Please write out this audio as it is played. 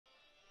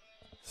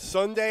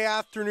Sunday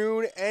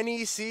afternoon,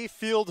 NEC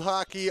field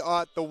hockey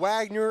at the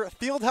Wagner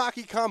Field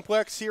Hockey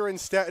Complex here in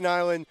Staten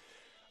Island.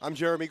 I'm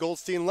Jeremy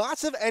Goldstein.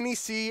 Lots of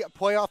NEC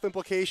playoff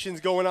implications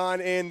going on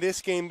in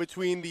this game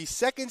between the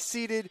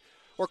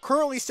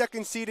currently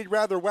second-seeded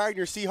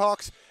Wagner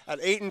Seahawks at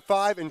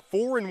 8-5 and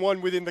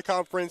 4-1 within the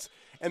conference,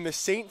 and the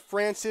St.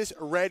 Francis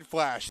Red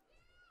Flash.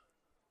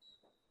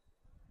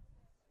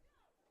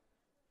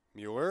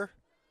 Mueller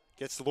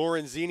gets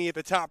Lorenzini at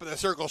the top of the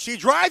circle. She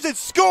drives and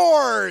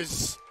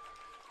scores!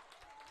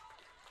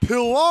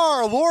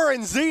 Pilar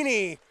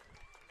Lorenzini,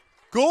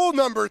 goal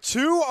number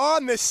 2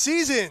 on the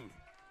season.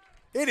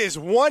 It is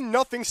 1-0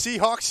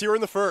 Seahawks here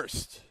in the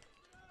first.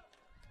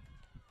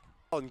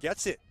 And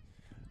gets it.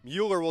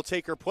 Mueller will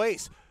take her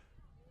place,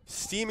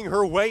 steaming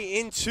her way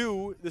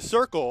into the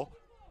circle,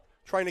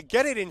 trying to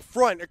get it in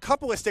front. A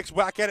couple of sticks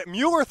whack at it.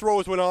 Mueller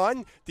throws one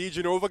on.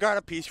 DeGenova got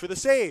a piece for the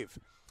save.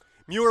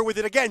 Mueller with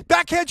it again.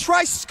 Backhand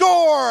try,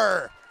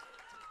 score!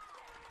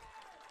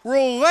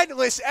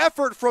 Relentless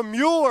effort from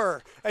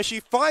Mueller as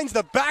she finds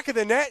the back of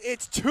the net.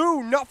 It's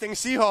 2-0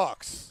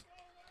 Seahawks.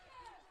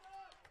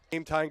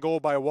 Game time goal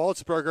by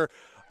Waltzberger.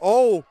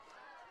 Oh,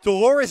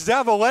 Dolores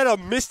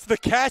Zavaleta missed the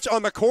catch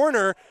on the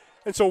corner,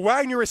 and so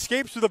Wagner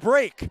escapes with a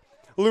break.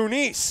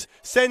 Lunice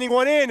sending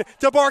one in.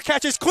 DeBar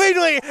catches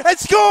cleanly and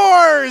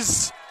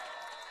scores!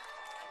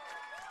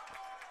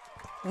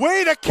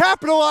 Way to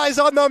capitalize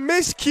on the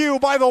miscue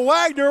by the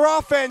Wagner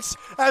offense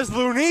as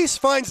Lunice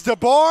finds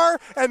DeBar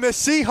and the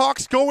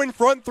Seahawks go in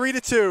front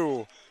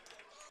 3-2.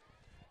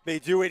 They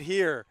do it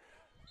here.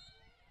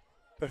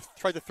 They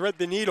tried to thread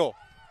the needle.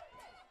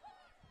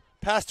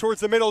 Pass towards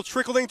the middle,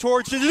 trickling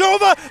towards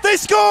DeGenova. They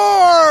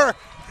score!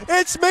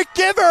 It's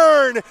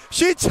McGivern.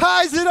 She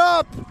ties it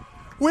up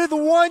with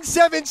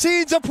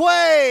 1:17 to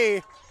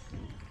play.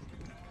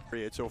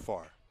 So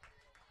far.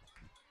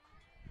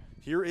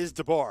 Here is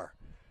DeBar.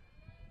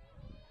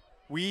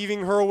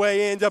 Weaving her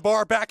way in,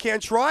 DeBar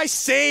backhand try,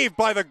 saved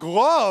by the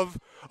glove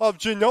of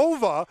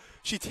Genova.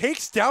 She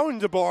takes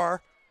down DeBar.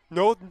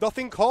 No,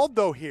 nothing called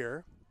though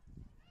here.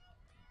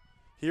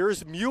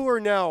 Here's Mueller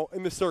now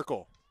in the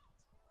circle.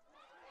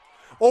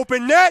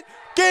 Open net,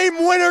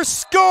 game winner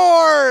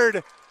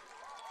scored!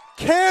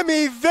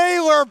 Cami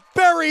Vaylor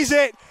buries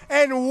it,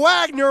 and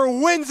Wagner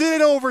wins it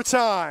in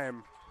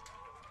overtime.